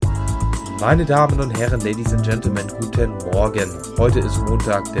Meine Damen und Herren, Ladies and Gentlemen, guten Morgen. Heute ist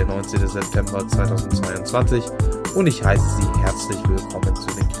Montag, der 19. September 2022 und ich heiße Sie herzlich willkommen zu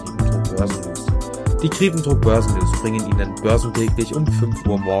den Griepentrog Börsen News. Die Griepentrog Börsen News bringen Ihnen börsentäglich um 5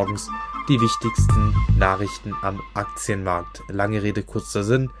 Uhr morgens die wichtigsten Nachrichten am Aktienmarkt. Lange Rede, kurzer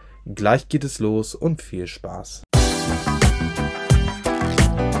Sinn. Gleich geht es los und viel Spaß.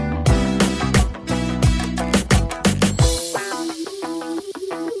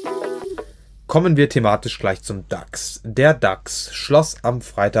 Kommen wir thematisch gleich zum DAX. Der DAX schloss am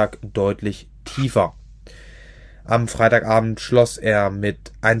Freitag deutlich tiefer. Am Freitagabend schloss er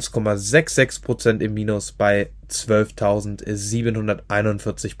mit 1,66% im Minus bei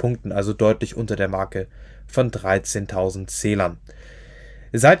 12.741 Punkten, also deutlich unter der Marke von 13.000 Zählern.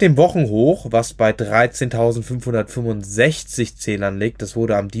 Seit dem Wochenhoch, was bei 13.565 Zählern liegt, das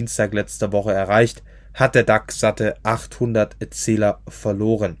wurde am Dienstag letzter Woche erreicht, hat der DAX satte 800 Zähler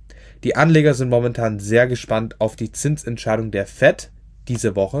verloren. Die Anleger sind momentan sehr gespannt auf die Zinsentscheidung der FED.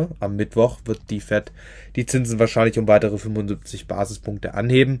 Diese Woche, am Mittwoch, wird die FED die Zinsen wahrscheinlich um weitere 75 Basispunkte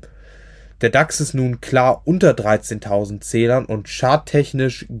anheben. Der DAX ist nun klar unter 13.000 Zählern und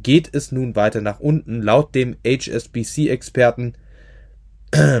charttechnisch geht es nun weiter nach unten. Laut dem HSBC-Experten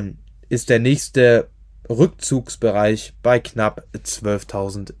ist der nächste Rückzugsbereich bei knapp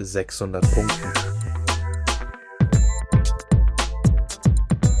 12.600 Punkten.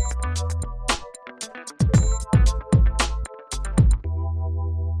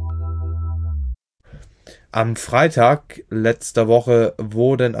 Am Freitag letzter Woche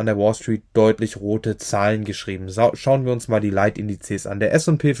wurden an der Wall Street deutlich rote Zahlen geschrieben. Schauen wir uns mal die Leitindizes an. Der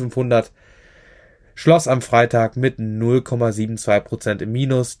S&P 500 schloss am Freitag mit 0,72% im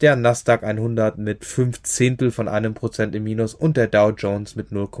Minus, der Nasdaq 100 mit 0,05% im Minus und der Dow Jones mit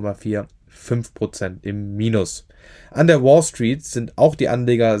 0,45% im Minus. An der Wall Street sind auch die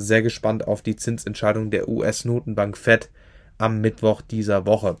Anleger sehr gespannt auf die Zinsentscheidung der US-Notenbank FED am Mittwoch dieser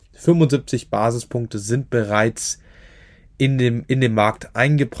Woche. 75 Basispunkte sind bereits in dem Markt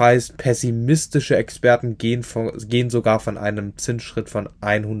eingepreist. Pessimistische Experten gehen sogar von einem Zinsschritt von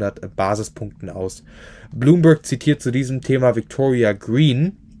 100 Basispunkten aus. Bloomberg zitiert zu diesem Thema Victoria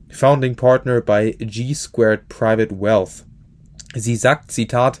Green, Founding Partner bei G-Squared Private Wealth. Sie sagt,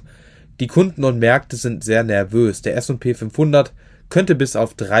 Zitat, die Kunden und Märkte sind sehr nervös. Der S&P 500 könnte bis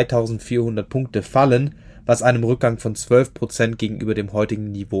auf 3.400 Punkte fallen, was einem Rückgang von 12% gegenüber dem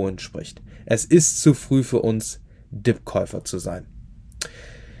heutigen Niveau entspricht. Es ist zu früh für uns, Dip-Käufer zu sein.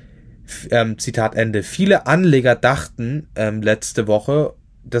 Zitat Ende. Viele Anleger dachten letzte Woche,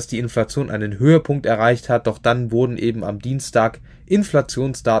 dass die Inflation einen Höhepunkt erreicht hat, doch dann wurden eben am Dienstag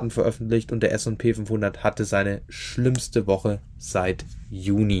Inflationsdaten veröffentlicht und der S&P 500 hatte seine schlimmste Woche seit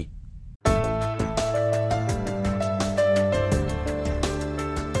Juni.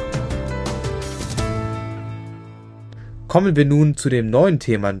 Kommen wir nun zu dem neuen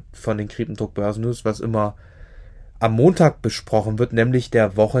Thema von den Griepentrog Börsen News, was immer am Montag besprochen wird, nämlich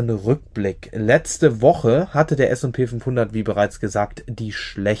der Wochenrückblick. Letzte Woche hatte der S&P 500, wie bereits gesagt, die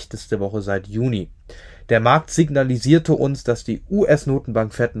schlechteste Woche seit Juni. Der Markt signalisierte uns, dass die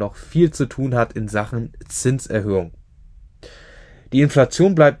US-Notenbank FED noch viel zu tun hat in Sachen Zinserhöhung. Die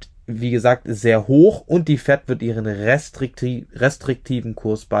Inflation bleibt, wie gesagt, sehr hoch und die FED wird ihren restriktiven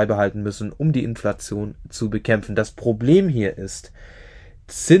Kurs beibehalten müssen, um die Inflation zu bekämpfen. Das Problem hier ist,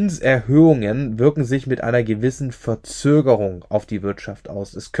 Zinserhöhungen wirken sich mit einer gewissen Verzögerung auf die Wirtschaft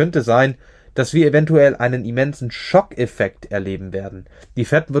aus. Es könnte sein, dass wir eventuell einen immensen Schockeffekt erleben werden. Die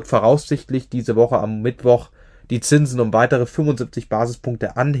FED wird voraussichtlich diese Woche am Mittwoch die Zinsen um weitere 75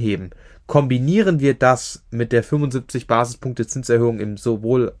 Basispunkte anheben. Kombinieren wir das mit der 75 Basispunkte Zinserhöhung im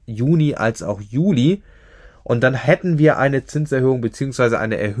sowohl Juni als auch Juli und dann hätten wir eine Zinserhöhung bzw.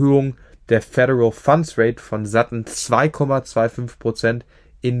 eine Erhöhung der Federal Funds Rate von satten 2,25%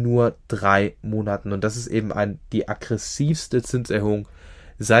 in nur 3 Monaten. Und das ist eben die aggressivste Zinserhöhung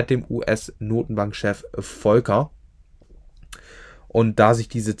seit dem US-Notenbankchef Volcker. Und da sich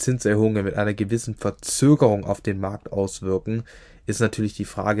diese Zinserhöhungen mit einer gewissen Verzögerung auf den Markt auswirken, ist natürlich die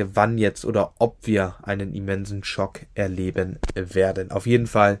Frage, wann jetzt oder ob wir einen immensen Schock erleben werden. Auf jeden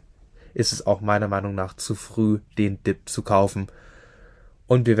Fall ist es auch meiner Meinung nach zu früh, den Dip zu kaufen.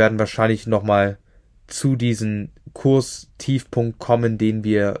 Und wir werden wahrscheinlich nochmal zu diesem Kurstiefpunkt kommen, den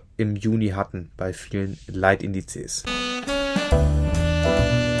wir im Juni hatten bei vielen Leitindizes.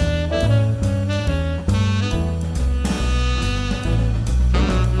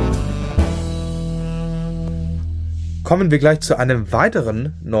 Kommen wir gleich zu einem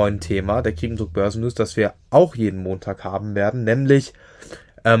weiteren neuen Thema der Griepentrog Börsen News, das wir auch jeden Montag haben werden, nämlich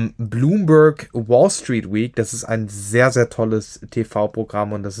Bloomberg Wall Street Week, das ist ein sehr, sehr tolles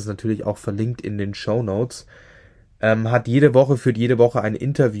TV-Programm und das ist natürlich auch verlinkt in den Shownotes. Führt jede Woche ein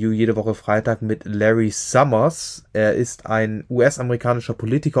Interview, jede Woche Freitag mit Larry Summers. Er ist ein US-amerikanischer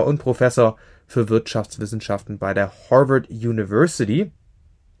Politiker und Professor für Wirtschaftswissenschaften bei der Harvard University.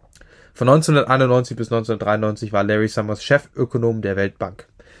 Von 1991 bis 1993 war Larry Summers Chefökonom der Weltbank.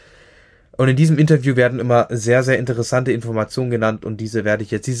 Und in diesem Interview werden immer sehr, sehr interessante Informationen genannt und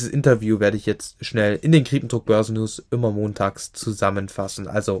dieses Interview werde ich jetzt schnell in den Griepentrog Börsen News immer montags zusammenfassen.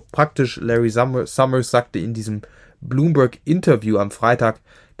 Also praktisch Larry Summers sagte in diesem Bloomberg Interview am Freitag,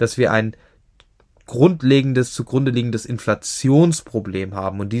 dass wir ein zugrunde liegendes Inflationsproblem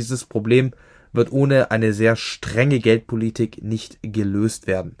haben und dieses Problem wird ohne eine sehr strenge Geldpolitik nicht gelöst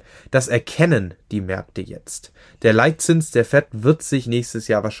werden. Das erkennen die Märkte jetzt. Der Leitzins der Fed wird sich nächstes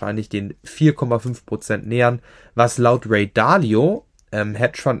Jahr wahrscheinlich den 4,5% nähern, was laut Ray Dalio,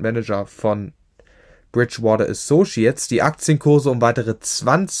 Hedgefondsmanager von Bridgewater Associates, die Aktienkurse um weitere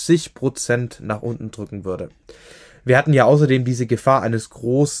 20% nach unten drücken würde. Wir hatten ja außerdem diese Gefahr eines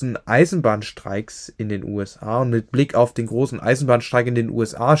großen Eisenbahnstreiks in den USA und mit Blick auf den großen Eisenbahnstreik in den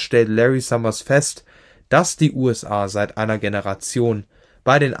USA stellt Larry Summers fest, dass die USA seit einer Generation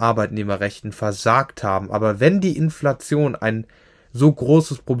bei den Arbeitnehmerrechten versagt haben. Aber wenn die Inflation ein so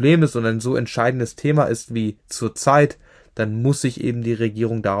großes Problem ist und ein so entscheidendes Thema ist wie zurzeit, dann muss sich eben die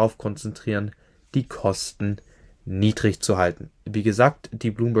Regierung darauf konzentrieren, die Kosten niedrig zu halten. Wie gesagt, die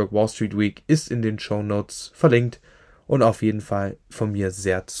Bloomberg Wall Street Week ist in den Shownotes verlinkt und auf jeden Fall von mir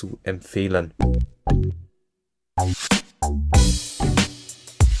sehr zu empfehlen.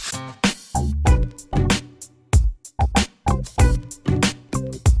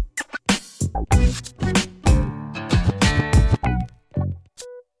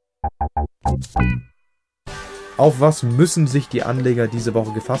 Auf was müssen sich die Anleger diese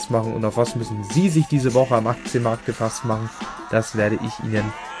Woche gefasst machen und auf was müssen Sie sich diese Woche am Aktienmarkt gefasst machen? Das werde ich Ihnen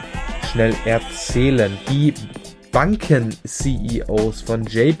schnell erzählen. Die Banken-CEOs von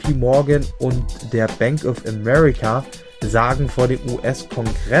JP Morgan und der Bank of America sagen vor dem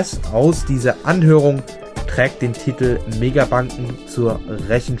US-Kongress aus. Diese Anhörung trägt den Titel Megabanken zur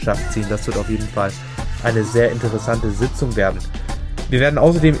Rechenschaft ziehen. Das wird auf jeden Fall eine sehr interessante Sitzung werden. Wir werden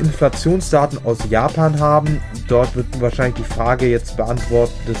außerdem Inflationsdaten aus Japan haben. Dort wird wahrscheinlich die Frage jetzt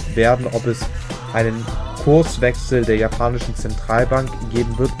beantwortet werden, ob es einen Kurswechsel der japanischen Zentralbank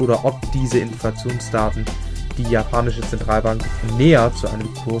geben wird oder ob diese Inflationsdaten die japanische Zentralbank näher zu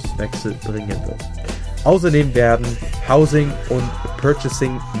einem Kurswechsel bringen wird. Außerdem werden Housing und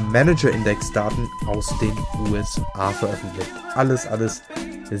Purchasing Manager Index Daten aus den USA veröffentlicht. Alles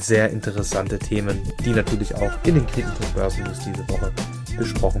sehr interessante Themen, die natürlich auch in den Griepentrog Börsen News diese Woche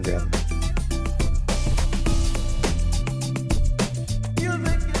besprochen werden.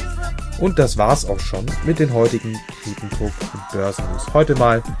 Und das war's auch schon mit den heutigen Griepentrog Börsen News. Heute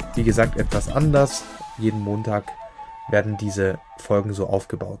mal, wie gesagt, etwas anders. Jeden Montag werden diese Folgen so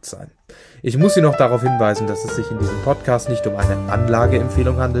aufgebaut sein. Ich muss Sie noch darauf hinweisen, dass es sich in diesem Podcast nicht um eine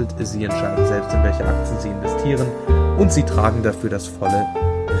Anlageempfehlung handelt. Sie entscheiden selbst, in welche Aktien Sie investieren und Sie tragen dafür das volle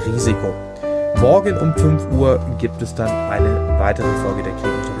Risiko. Morgen um 5 Uhr gibt es dann eine weitere Folge der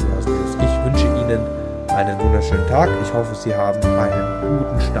Griepentrog Börsen News. Ich wünsche Ihnen einen wunderschönen Tag. Ich hoffe, Sie haben einen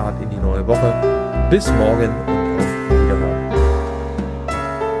guten Start in die neue Woche. Bis morgen und auf Wiederhören.